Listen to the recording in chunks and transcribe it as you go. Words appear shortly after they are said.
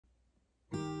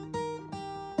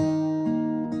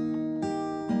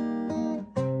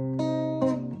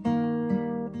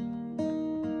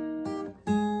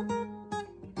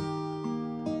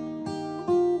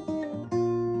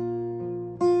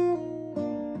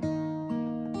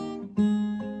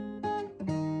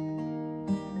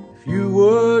If you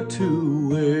were to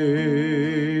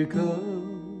wake up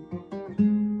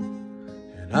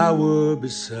and I were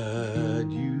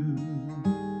beside you,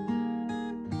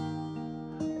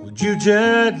 would you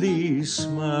gently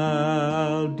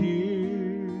smile,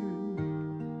 dear,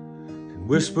 and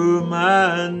whisper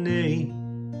my name?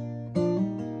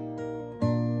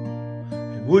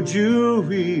 And would you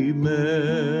remember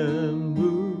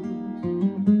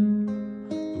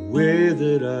the way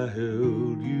that I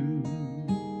held you?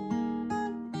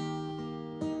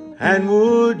 And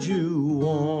would you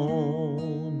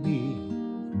want me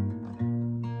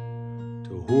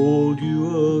to hold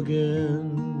you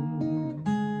again?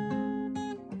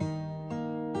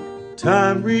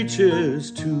 Time reaches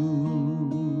to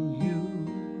you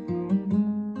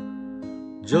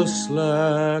just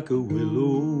like a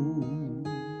willow.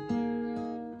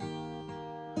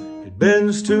 It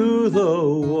bends to the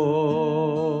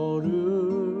water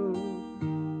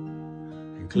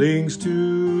and clings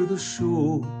to the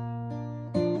shore.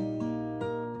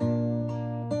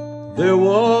 There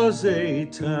was a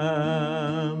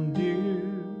time, dear,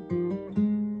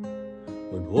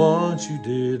 when once you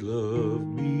did love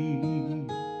me.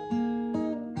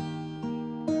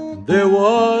 And there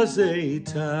was a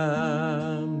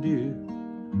time, dear,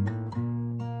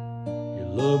 you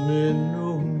loved me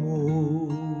no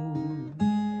more.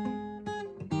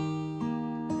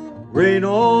 Rain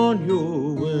on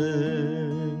your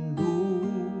window,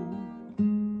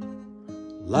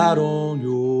 light on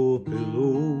your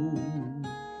pillow.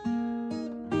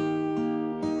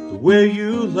 The way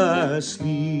you lie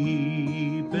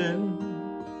sleeping,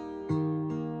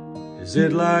 is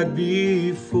it like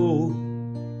before?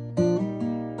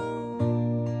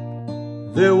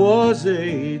 There was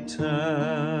a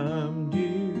time,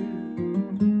 dear,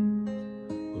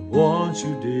 when once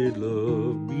you did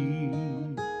love me.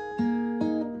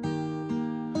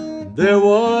 And there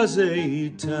was a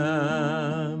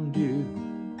time, dear,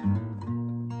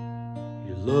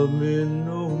 you loved me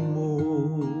no more.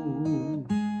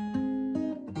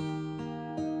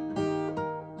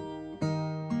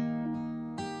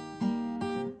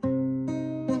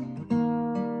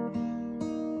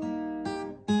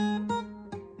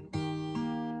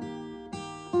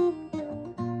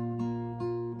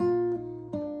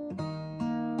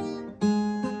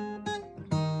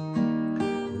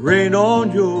 Rain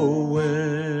on your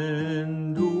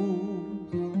window,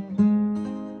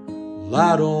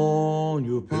 light on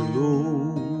your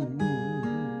pillow.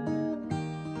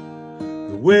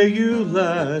 The way you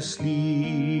lie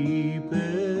sleeping,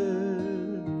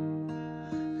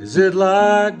 is it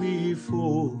like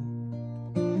before?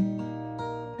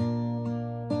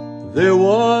 There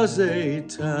was a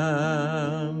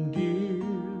time, dear,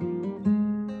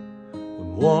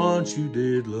 when once you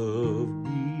did love me.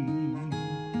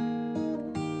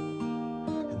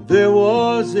 There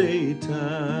was a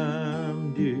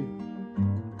time, dear,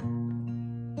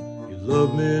 you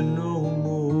loved me no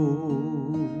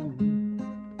more.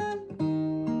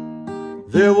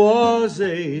 There was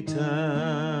a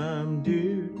time,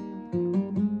 dear,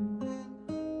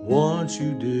 once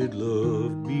you did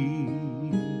love me.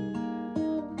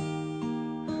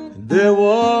 And there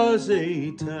was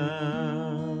a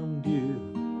time, dear,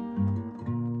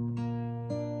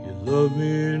 you loved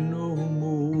me no more.